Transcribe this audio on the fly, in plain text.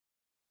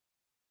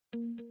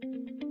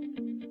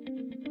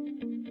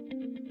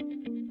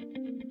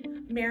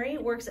Mary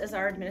works as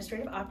our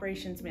administrative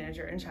operations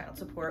manager in child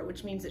support,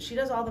 which means that she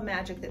does all the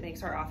magic that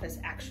makes our office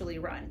actually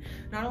run.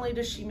 Not only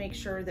does she make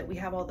sure that we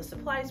have all the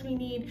supplies we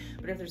need,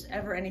 but if there's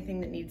ever anything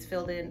that needs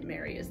filled in,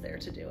 Mary is there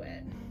to do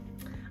it.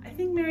 I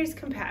think Mary's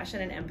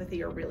compassion and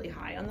empathy are really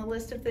high on the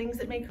list of things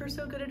that make her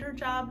so good at her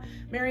job.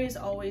 Mary is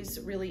always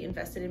really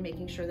invested in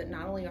making sure that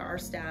not only are our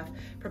staff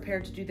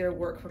prepared to do their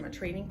work from a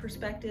training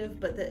perspective,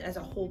 but that as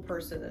a whole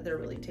person that they're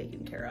really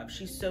taken care of.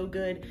 She's so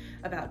good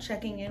about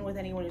checking in with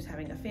anyone who's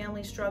having a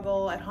family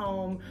struggle at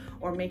home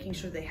or making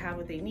sure they have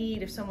what they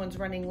need. If someone's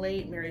running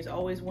late, Mary's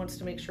always wants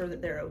to make sure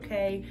that they're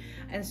okay.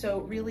 And so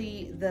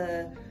really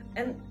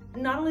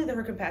not only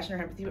her compassion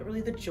or empathy, but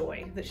really the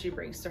joy that she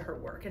brings to her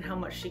work and how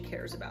much she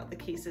cares about the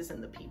cases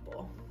and the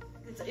people.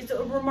 It's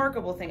a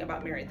remarkable thing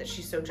about Mary that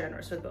she's so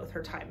generous with both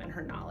her time and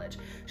her knowledge.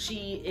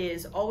 She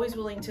is always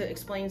willing to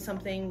explain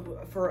something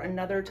for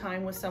another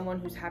time with someone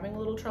who's having a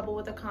little trouble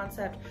with a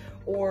concept,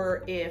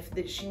 or if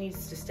she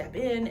needs to step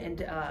in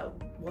and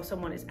while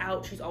someone is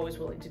out, she's always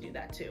willing to do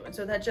that too. And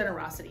so that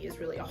generosity is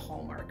really a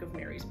hallmark of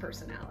Mary's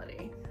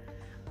personality.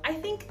 I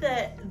think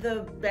that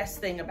the best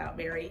thing about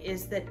Mary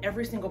is that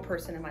every single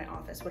person in my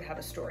office would have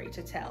a story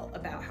to tell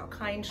about how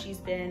kind she's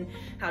been,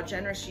 how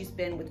generous she's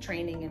been with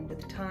training and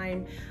with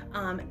time.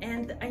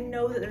 And I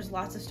know that there's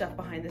lots of stuff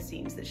behind the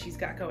scenes that she's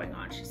got going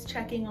on. She's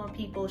checking on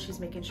people, she's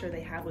making sure they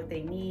have what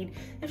they need.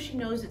 If she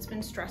knows it's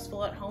been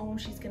stressful at home,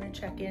 she's gonna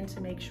check in to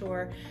make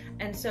sure.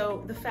 And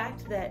so the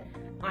fact that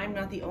I'm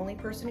not the only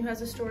person who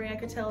has a story I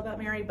could tell about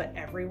Mary, but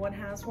everyone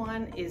has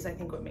one, is I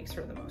think what makes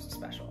her the most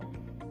special.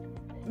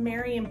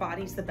 Mary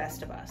embodies the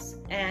best of us,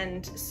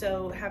 and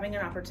so having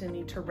an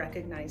opportunity to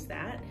recognize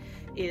that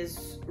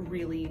is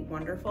really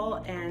wonderful.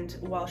 And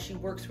while she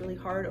works really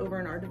hard over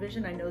in our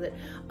division, I know that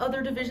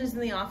other divisions in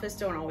the office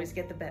don't always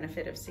get the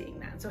benefit of seeing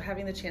that. So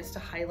having the chance to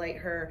highlight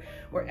her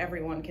where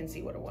everyone can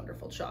see what a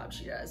wonderful job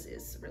she does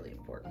is really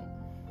important.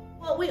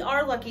 Well, we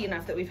are lucky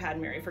enough that we've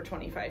had Mary for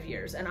 25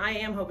 years, and I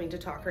am hoping to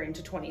talk her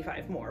into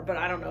 25 more, but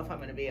I don't know if I'm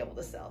going to be able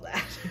to sell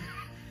that.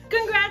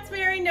 Congrats,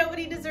 Mary.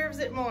 Nobody deserves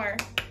it more.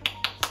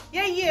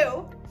 Yeah,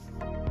 you.